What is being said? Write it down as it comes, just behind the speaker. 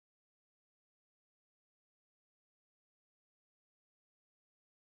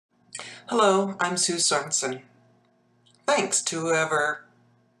Hello, I'm Sue Sorensen. Thanks to whoever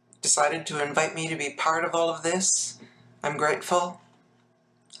decided to invite me to be part of all of this. I'm grateful.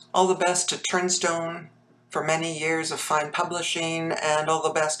 All the best to Turnstone for many years of fine publishing, and all the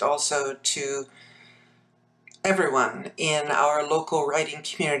best also to everyone in our local writing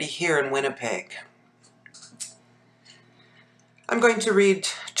community here in Winnipeg. I'm going to read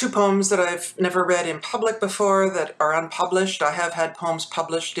two poems that I've never read in public before that are unpublished. I have had poems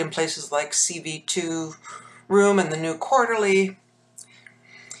published in places like CV2 Room and the New Quarterly.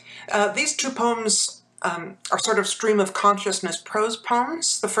 These two poems are sort of stream of consciousness prose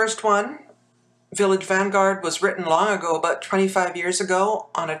poems. The first one, Village Vanguard, was written long ago, about 25 years ago,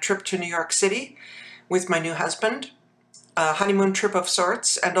 on a trip to New York City with my new husband, a honeymoon trip of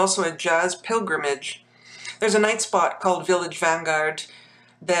sorts, and also a jazz pilgrimage. There's a night spot called Village Vanguard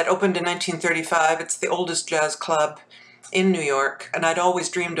that opened in 1935. It's the oldest jazz club in New York, and I'd always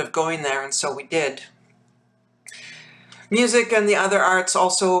dreamed of going there, and so we did. Music and the other arts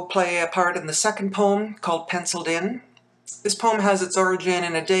also play a part in the second poem, called Penciled In. This poem has its origin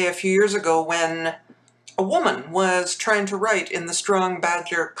in a day a few years ago when a woman was trying to write in the Strong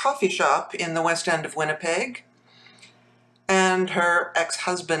Badger coffee shop in the west end of Winnipeg, and her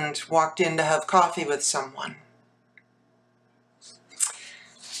ex-husband walked in to have coffee with someone.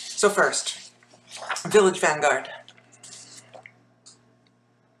 So first, Village Vanguard.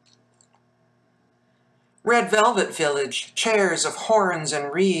 Red velvet village, chairs of horns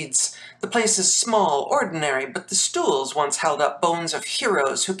and reeds. The place is small, ordinary, but the stools once held up bones of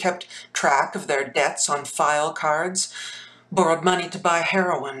heroes who kept track of their debts on file cards, borrowed money to buy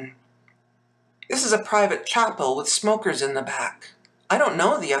heroin. This is a private chapel with smokers in the back. I don't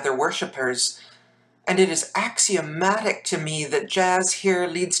know the other worshippers, and it is axiomatic to me that jazz here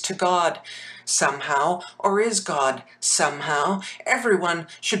leads to God somehow, or is God somehow. Everyone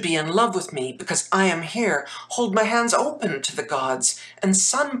should be in love with me because I am here, hold my hands open to the gods, and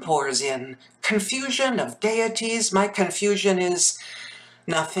sun pours in. Confusion of deities, my confusion is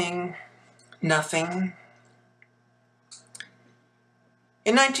nothing, nothing.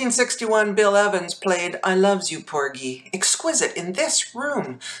 In 1961, Bill Evans played I Loves You, Porgy, exquisite in this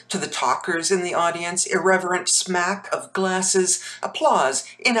room. To the talkers in the audience, irreverent smack of glasses, applause,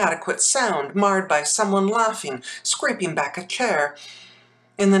 inadequate sound, marred by someone laughing, scraping back a chair.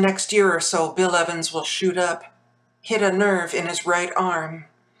 In the next year or so, Bill Evans will shoot up, hit a nerve in his right arm,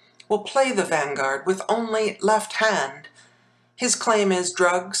 will play the Vanguard with only left hand. His claim is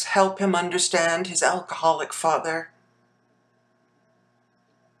drugs help him understand his alcoholic father.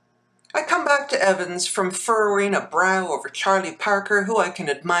 I come back to Evans from furrowing a brow over Charlie Parker, who I can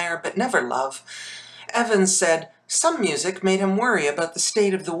admire but never love. Evans said some music made him worry about the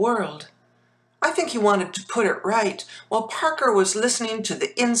state of the world. I think he wanted to put it right. While Parker was listening to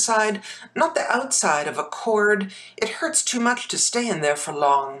the inside, not the outside of a chord, it hurts too much to stay in there for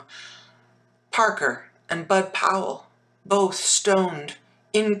long. Parker and Bud Powell, both stoned,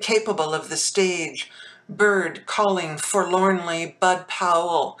 incapable of the stage. Bird calling forlornly, Bud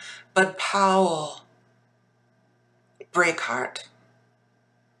Powell, Bud Powell. Breakheart.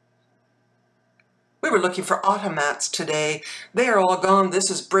 We were looking for automats today. They are all gone. This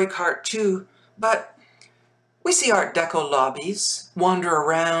is Breakheart too. But we see Art Deco lobbies, wander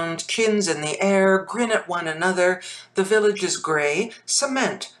around, chins in the air, grin at one another. The village is gray,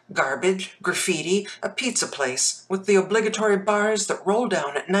 cement, garbage, graffiti, a pizza place with the obligatory bars that roll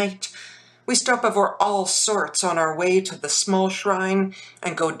down at night. We stop over all sorts on our way to the small shrine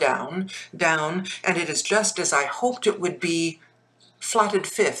and go down, down, and it is just as I hoped it would be, flatted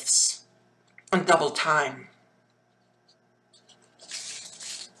fifths and double time.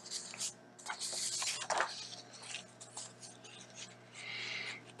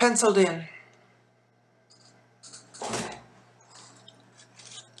 Penciled in.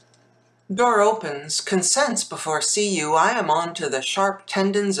 Door opens, consents before see you. I am on to the sharp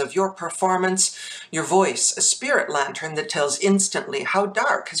tendons of your performance, your voice, a spirit lantern that tells instantly how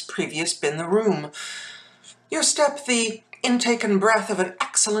dark has previous been the room. Your step, the intaken breath of an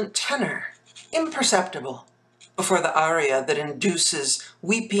excellent tenor, imperceptible, before the aria that induces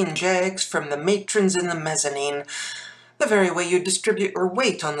weeping jags from the matrons in the mezzanine, the very way you distribute your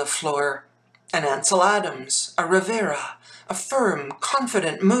weight on the floor. An Ansel Adams, a Rivera, a firm,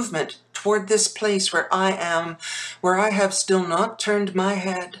 confident movement toward this place where I am, where I have still not turned my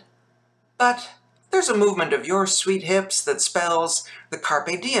head. But there's a movement of your sweet hips that spells the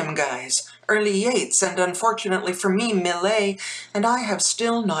Carpe Diem guys, early Yeats, and unfortunately for me, Millet, and I have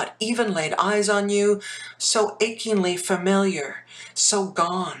still not even laid eyes on you, so achingly familiar, so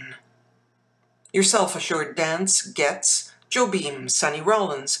gone. Your self-assured dance gets Joe Beam, Sonny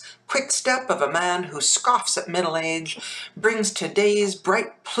Rollins, quick step of a man who scoffs at middle age, brings today's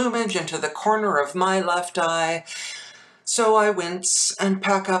bright plumage into the corner of my left eye. So I wince and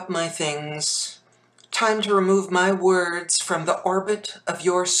pack up my things. Time to remove my words from the orbit of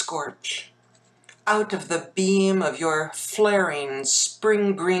your scorch. Out of the beam of your flaring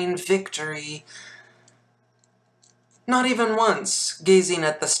spring green victory. Not even once, gazing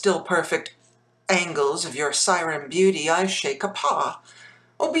at the still perfect angles of your siren beauty, I shake a paw,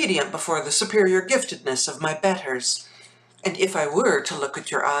 obedient before the superior giftedness of my betters. And if I were to look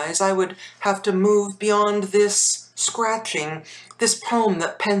at your eyes, I would have to move beyond this scratching, this poem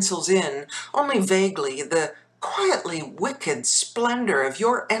that pencils in, only vaguely, the quietly wicked splendor of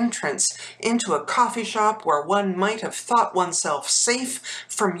your entrance into a coffee shop where one might have thought oneself safe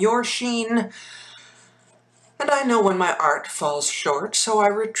from your sheen. And I know when my art falls short, so I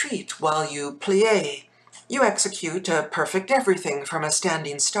retreat while you plie. You execute a perfect everything from a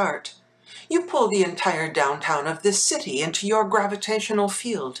standing start. You pull the entire downtown of this city into your gravitational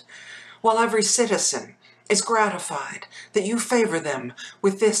field, while every citizen is gratified that you favor them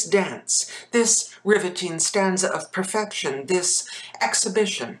with this dance, this riveting stanza of perfection, this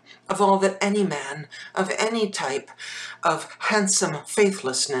exhibition of all that any man of any type of handsome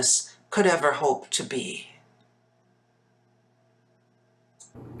faithlessness could ever hope to be.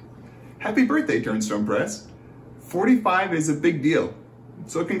 Happy birthday, Turnstone Press. 45 is a big deal,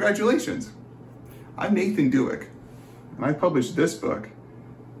 so congratulations. I'm Nathan Dueck, and I published this book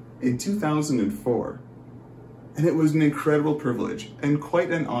in 2004. And it was an incredible privilege and quite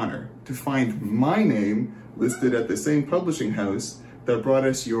an honor to find my name listed at the same publishing house that brought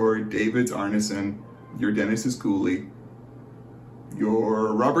us your David's Arneson, your Dennis's Cooley,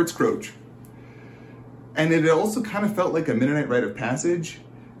 your Robert's Croach. And it also kind of felt like a Mennonite rite of passage,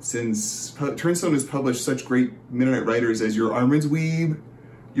 since Turnstone has published such great Mennonite writers as your Armand's Weeb,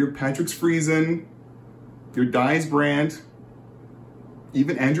 your Patrick's Friesen, your Dies Brandt,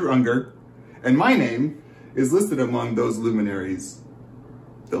 even Andrew Unger, and my name is listed among those luminaries,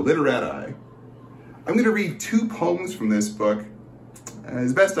 the literati. I'm going to read 2 poems from this book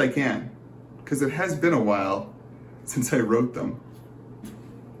as best I can, because it has been a while since I wrote them.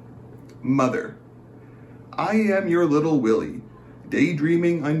 Mother, I am your little Willie,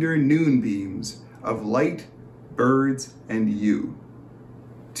 daydreaming under noonbeams of light, birds, and you.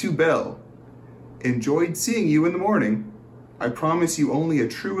 To Belle, enjoyed seeing you in the morning. I promise you only a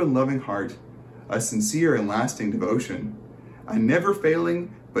true and loving heart, a sincere and lasting devotion, a never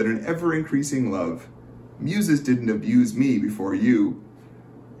failing but an ever-increasing love. Muses didn't abuse me before you.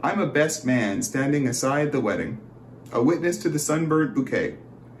 I'm a best man standing aside the wedding, a witness to the sunburnt bouquet.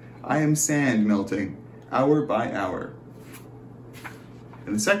 I am sand melting, hour by hour.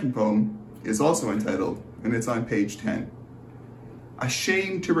 And the second poem is also entitled, and it's on page 10.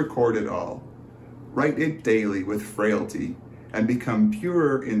 Ashamed to record it all, write it daily with frailty, and become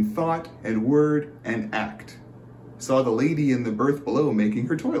purer in thought and word and act. Saw the lady in the berth below making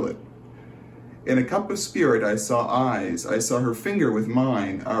her toilet. In a cup of spirit I saw eyes, I saw her finger with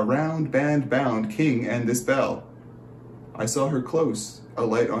mine, a round band bound king and this bell. I saw her close, a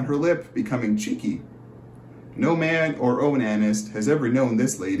light on her lip, becoming cheeky. No man or onanist has ever known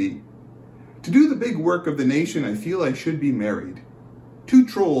this lady. To do the big work of the nation, I feel I should be married. 2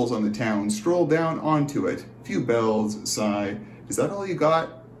 trolls on the town stroll down onto it, few bells, sigh, is that all you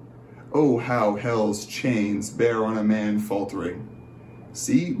got? Oh, how hell's chains bear on a man faltering.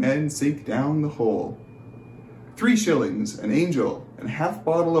 See men sink down the hole. 3 shillings, an angel, and half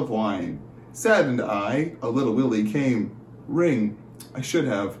bottle of wine. Saddened I, a little Willie came. Ring, I should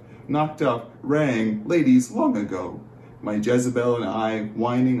have. Knocked up, rang, ladies long ago. My Jezebel and I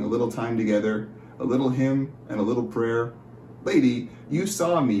whining a little time together, a little hymn and a little prayer. Lady, you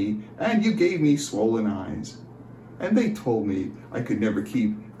saw me, and you gave me swollen eyes. And they told me I could never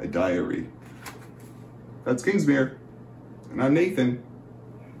keep a diary. That's Kingsmere, and I'm Nathan.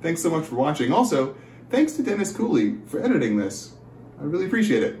 Thanks so much for watching. Also, thanks to Dennis Cooley for editing this. I really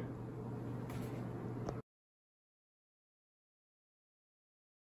appreciate it.